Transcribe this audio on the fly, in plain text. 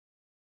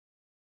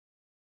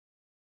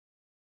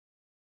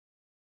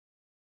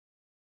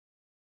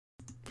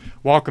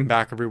Welcome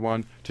back,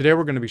 everyone. Today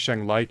we're going to be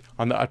shedding light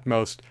on the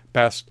utmost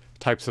best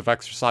types of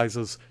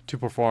exercises to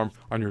perform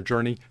on your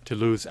journey to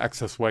lose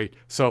excess weight.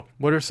 So,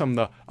 what are some of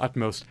the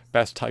utmost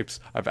best types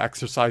of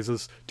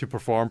exercises to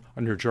perform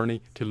on your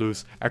journey to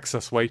lose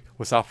excess weight?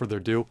 Without further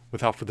ado,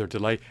 without further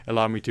delay,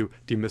 allow me to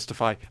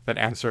demystify that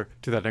answer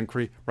to that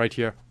inquiry right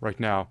here, right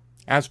now.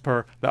 As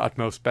per the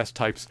utmost best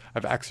types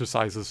of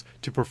exercises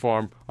to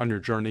perform on your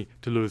journey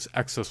to lose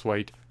excess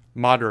weight,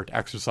 moderate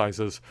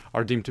exercises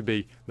are deemed to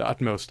be the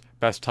utmost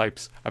best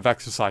types of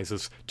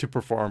exercises to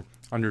perform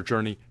on your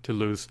journey to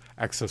lose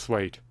excess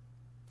weight.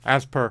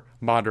 As per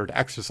moderate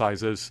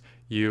exercises,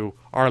 you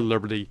are at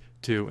liberty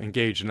to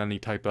engage in any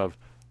type of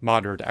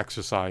moderate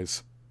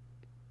exercise.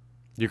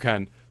 You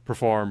can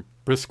perform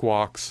brisk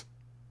walks,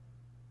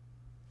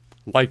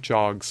 light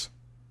jogs,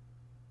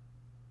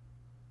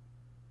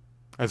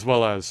 as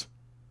well as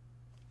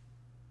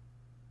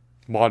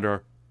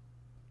water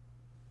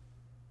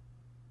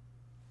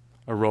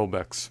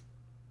aerobics.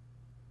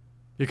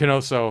 You can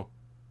also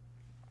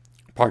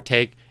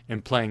partake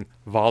in playing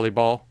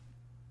volleyball,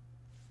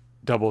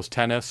 doubles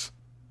tennis,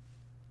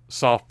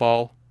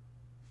 softball,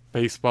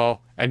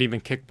 baseball, and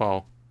even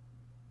kickball.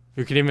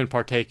 You can even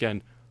partake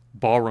in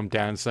ballroom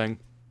dancing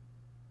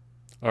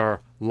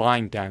or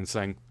line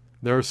dancing.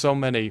 There are so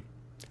many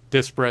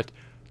disparate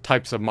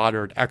types of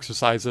moderate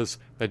exercises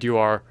that you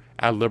are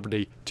at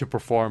liberty to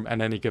perform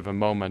at any given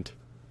moment.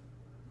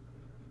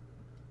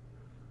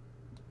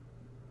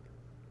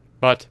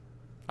 But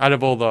out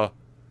of all the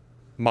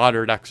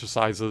moderate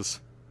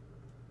exercises,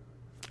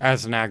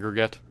 as an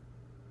aggregate,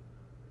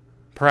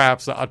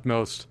 perhaps the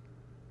utmost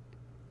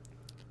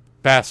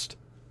best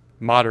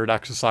moderate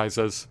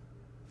exercises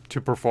to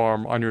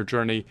perform on your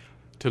journey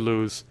to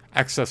lose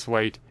excess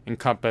weight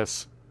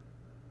encompass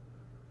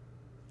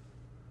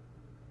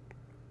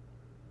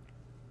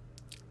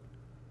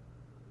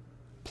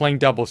playing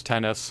doubles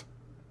tennis,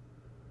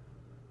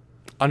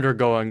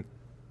 undergoing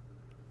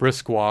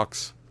brisk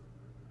walks,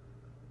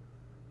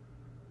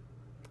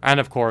 and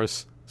of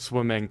course,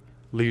 swimming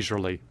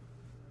leisurely.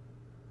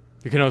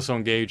 You can also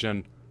engage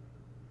in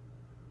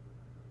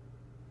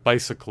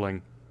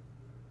bicycling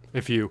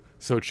if you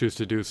so choose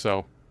to do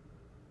so.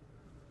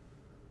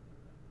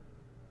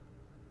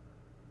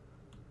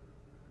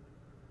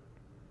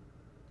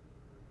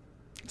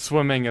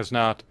 Swimming is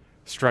not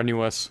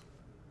strenuous.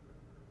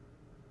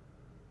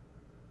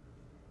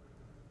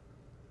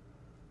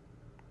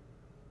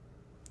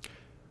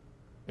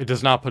 It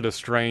does not put a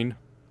strain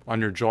on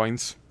your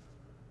joints.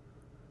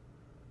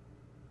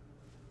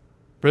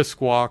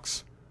 Brisk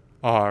walks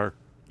are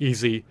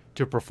easy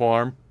to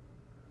perform.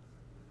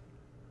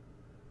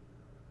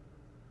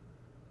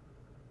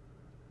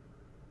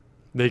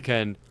 They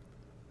can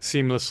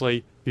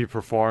seamlessly be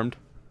performed.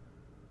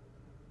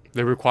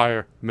 They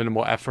require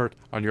minimal effort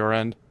on your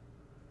end.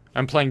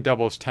 And playing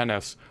doubles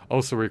tennis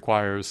also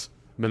requires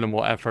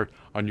minimal effort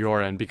on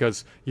your end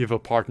because you have a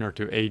partner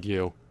to aid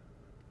you.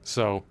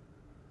 So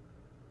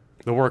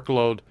the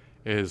workload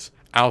is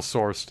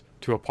outsourced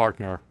to a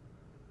partner.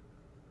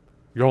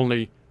 You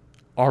only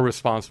are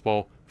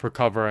responsible for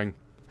covering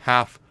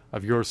half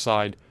of your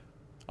side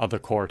of the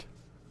court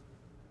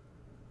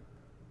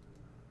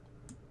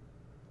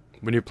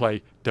when you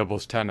play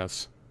doubles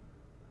tennis.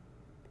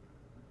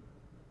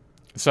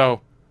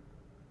 So,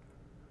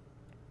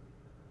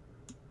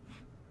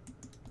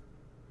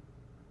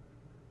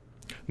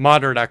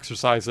 moderate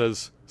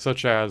exercises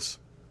such as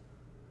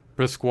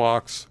brisk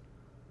walks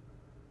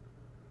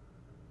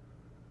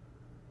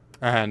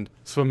and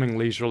swimming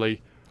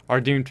leisurely are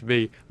deemed to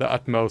be the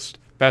utmost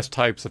best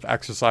types of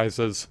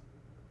exercises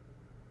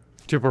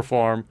to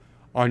perform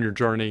on your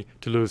journey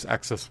to lose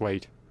excess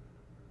weight.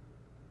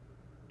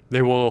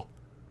 They will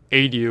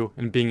aid you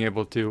in being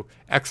able to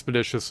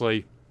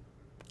expeditiously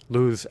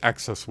lose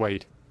excess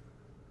weight.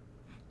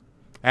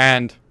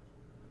 And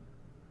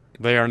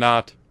they are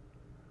not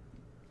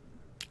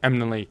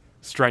eminently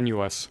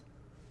strenuous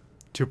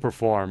to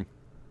perform.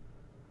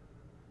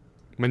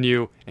 When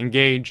you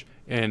engage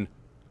in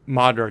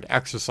moderate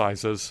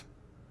exercises,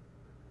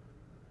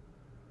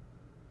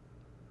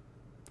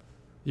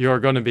 you're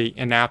going to be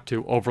inapt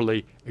to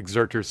overly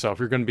exert yourself.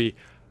 You're going to be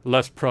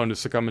less prone to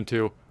succumb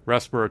into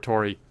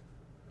respiratory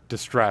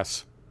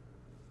distress.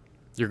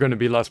 You're going to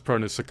be less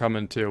prone to succumb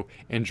into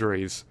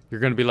injuries. You're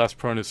going to be less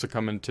prone to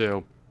succumb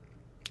into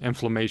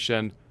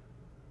inflammation,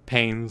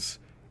 pains,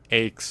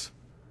 aches.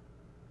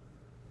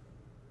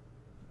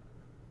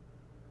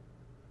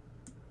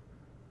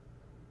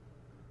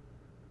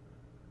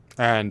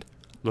 And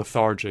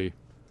lethargy.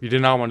 You do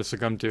not want to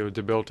succumb to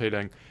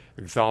debilitating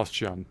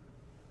exhaustion.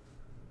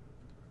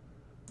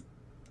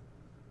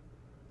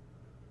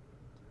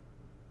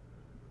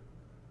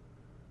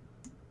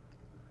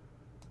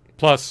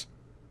 Plus,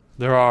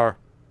 there are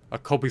a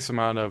copious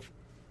amount of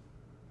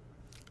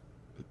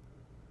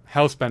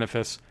health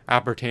benefits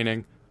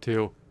appertaining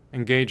to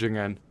engaging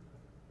in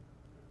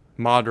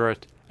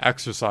moderate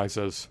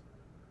exercises.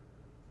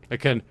 It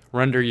can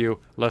render you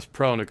less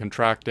prone to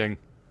contracting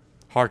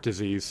heart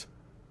disease,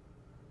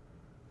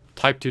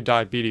 type 2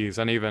 diabetes,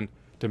 and even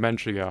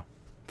dementia,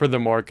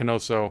 Furthermore, it can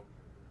also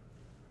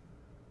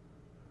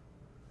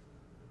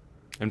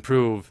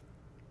improve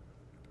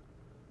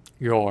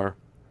your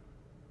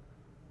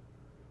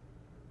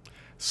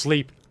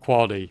sleep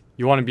quality.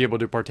 You want to be able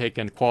to partake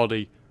in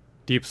quality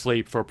deep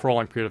sleep for a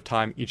prolonged period of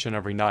time each and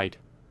every night.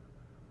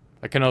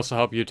 It can also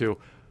help you to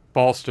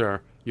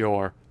bolster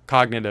your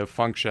cognitive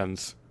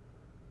functions.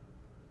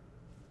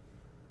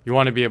 You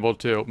want to be able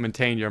to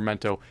maintain your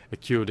mental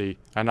acuity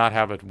and not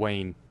have it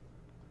wane.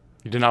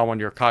 You do not want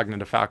your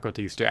cognitive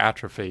faculties to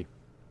atrophy.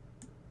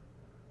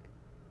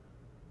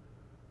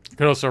 It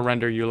could also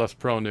render you less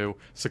prone to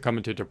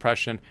succumbing to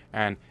depression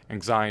and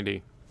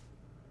anxiety.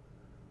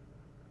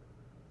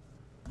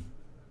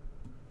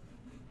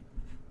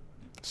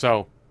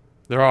 So,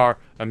 there are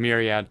a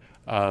myriad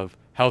of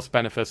health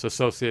benefits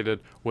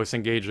associated with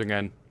engaging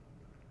in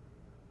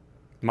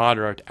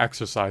moderate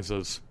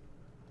exercises.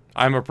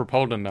 I'm a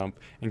proponent of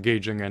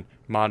engaging in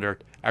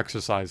moderate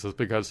exercises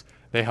because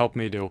they help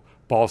me to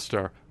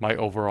bolster my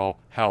overall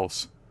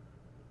health.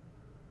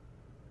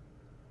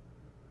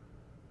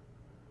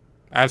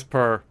 As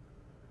per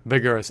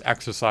vigorous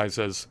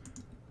exercises,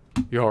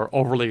 you're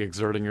overly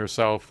exerting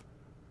yourself,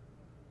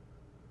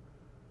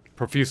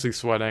 profusely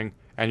sweating,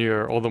 and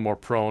you're all the more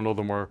prone, all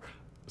the more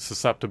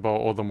susceptible,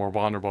 all the more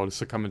vulnerable to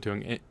succumbing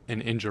to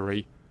an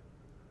injury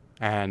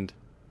and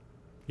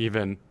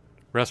even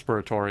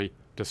respiratory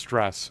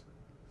distress.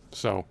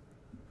 So,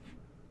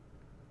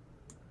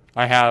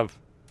 I have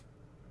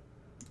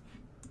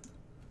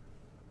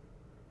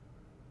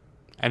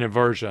an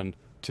aversion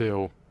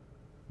to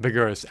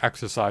vigorous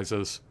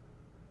exercises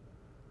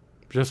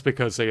just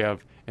because they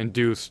have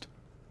induced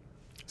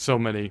so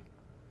many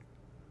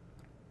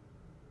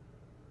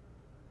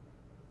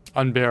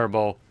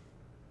unbearable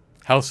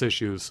health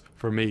issues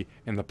for me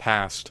in the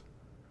past.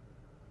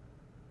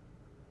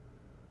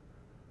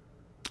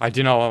 I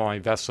do not want my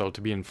vessel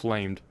to be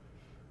inflamed.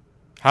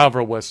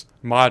 However, with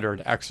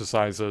moderate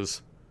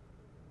exercises,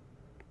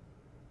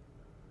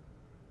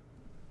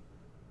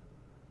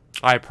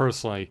 I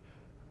personally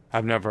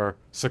have never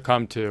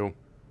succumbed to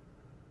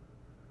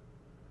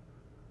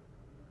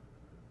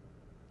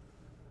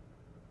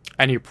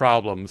any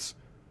problems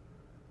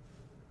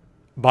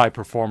by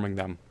performing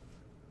them.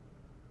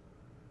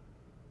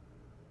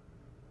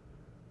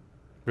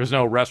 There's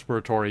no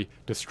respiratory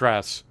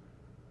distress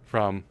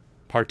from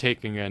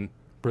partaking in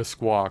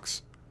brisk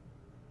walks.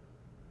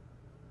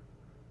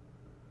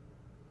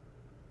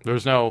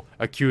 There's no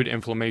acute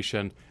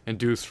inflammation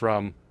induced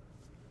from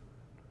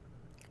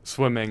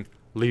swimming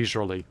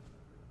leisurely.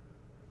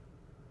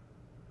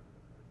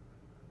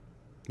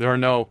 There are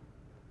no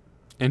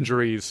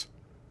injuries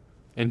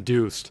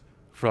induced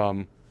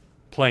from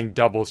playing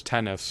doubles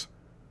tennis.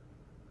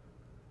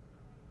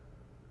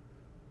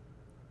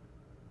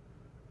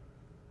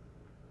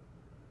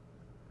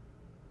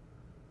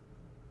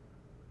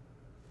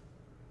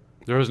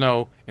 There is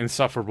no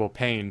insufferable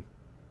pain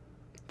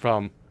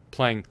from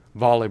playing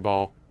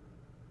volleyball,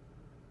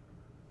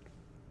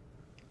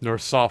 nor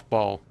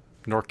softball,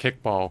 nor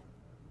kickball.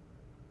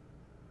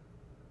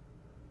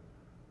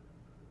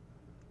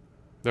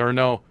 There are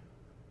no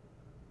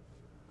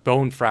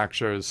bone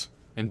fractures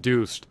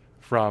induced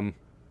from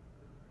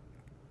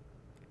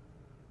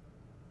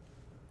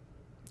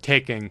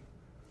taking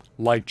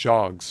light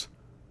jogs.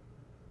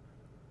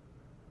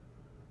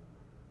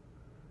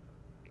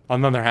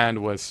 On the other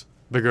hand, with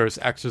vigorous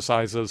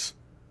exercises,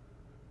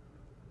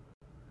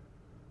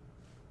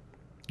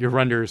 you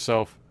render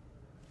yourself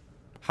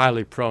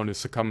highly prone to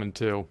succumbing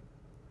to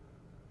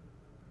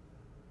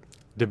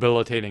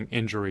debilitating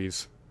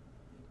injuries,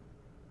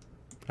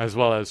 as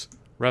well as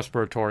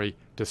respiratory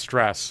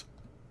distress.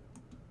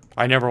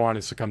 I never want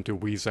to succumb to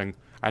wheezing.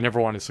 I never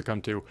want to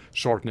succumb to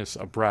shortness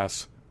of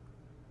breath.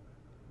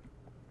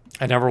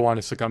 I never want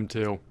to succumb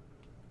to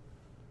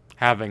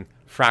having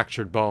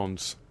fractured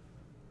bones.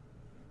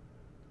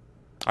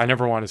 I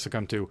never want to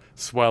succumb to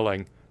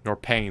swelling, nor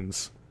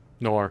pains,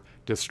 nor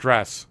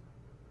distress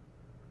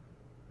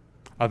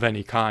of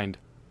any kind.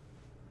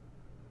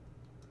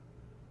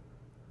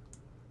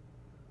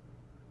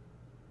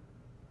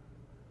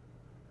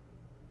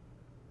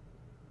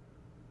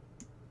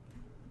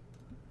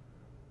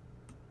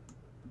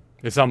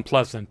 It's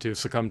unpleasant to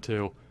succumb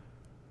to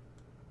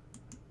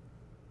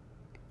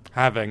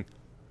having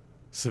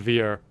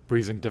severe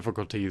breathing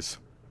difficulties.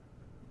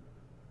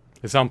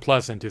 It's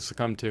unpleasant to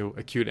succumb to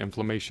acute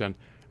inflammation.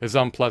 It's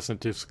unpleasant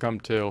to succumb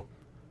to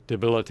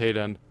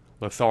debilitating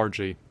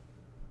lethargy.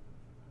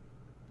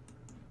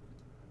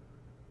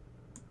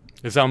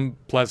 It's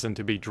unpleasant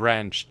to be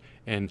drenched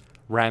in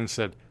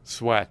rancid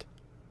sweat.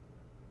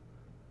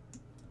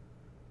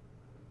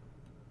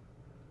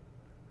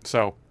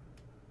 So,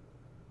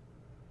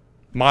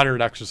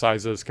 moderate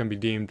exercises can be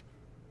deemed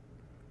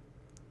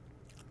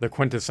the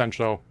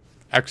quintessential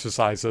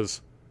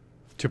exercises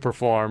to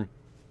perform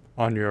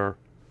on your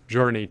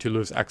journey to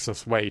lose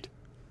excess weight,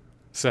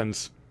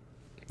 since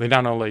they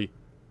not only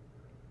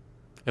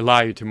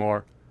allow you to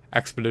more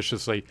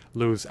expeditiously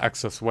lose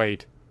excess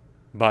weight,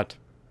 but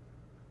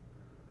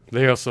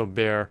they also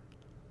bear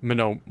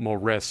minimal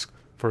risk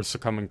for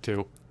succumbing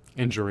to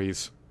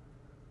injuries.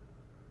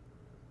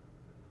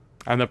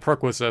 And the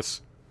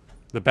perquisites,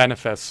 the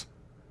benefits,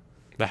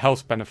 the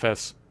health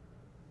benefits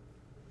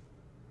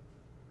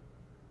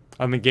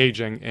of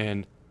engaging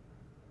in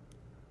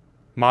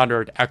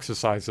moderate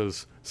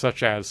exercises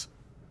such as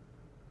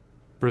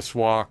brisk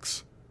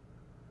walks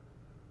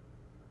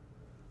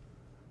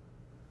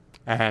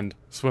and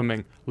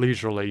swimming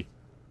leisurely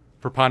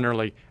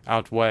preponderantly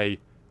outweigh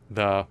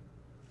the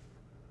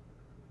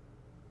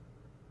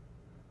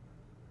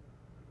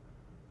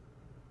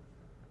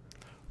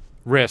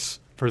risks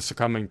for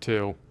succumbing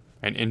to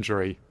an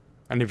injury.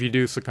 And if you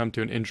do succumb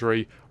to an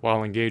injury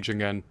while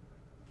engaging in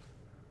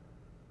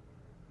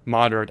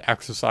moderate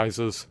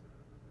exercises,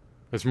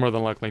 it's more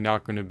than likely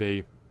not going to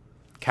be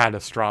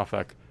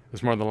catastrophic.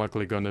 It's more than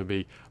likely going to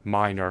be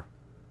minor.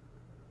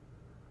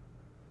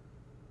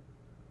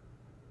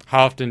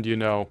 How often do you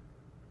know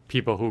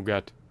people who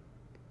get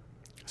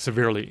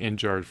severely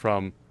injured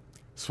from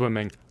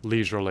swimming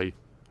leisurely,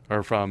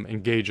 or from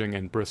engaging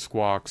in brisk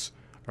walks,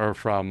 or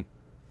from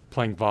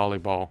playing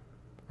volleyball,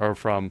 or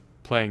from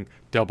playing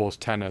doubles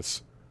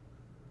tennis,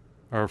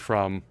 or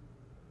from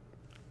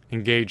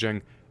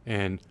engaging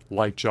in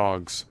light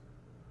jogs?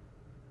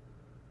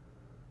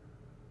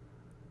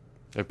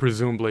 It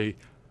presumably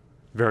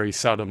very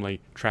seldomly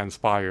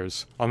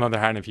transpires. On the other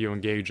hand, if you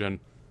engage in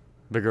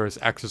vigorous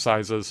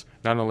exercises,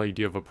 not only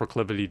do you have a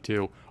proclivity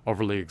to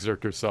overly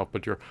exert yourself,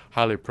 but you're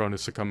highly prone to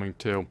succumbing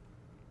to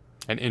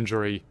an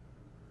injury,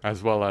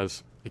 as well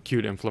as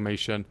acute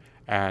inflammation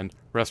and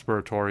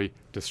respiratory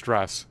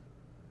distress.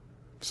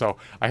 So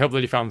I hope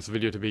that you found this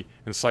video to be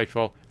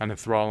insightful and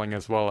enthralling,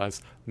 as well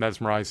as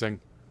mesmerizing,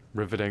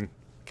 riveting,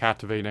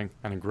 captivating,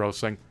 and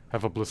engrossing.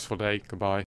 Have a blissful day. Goodbye.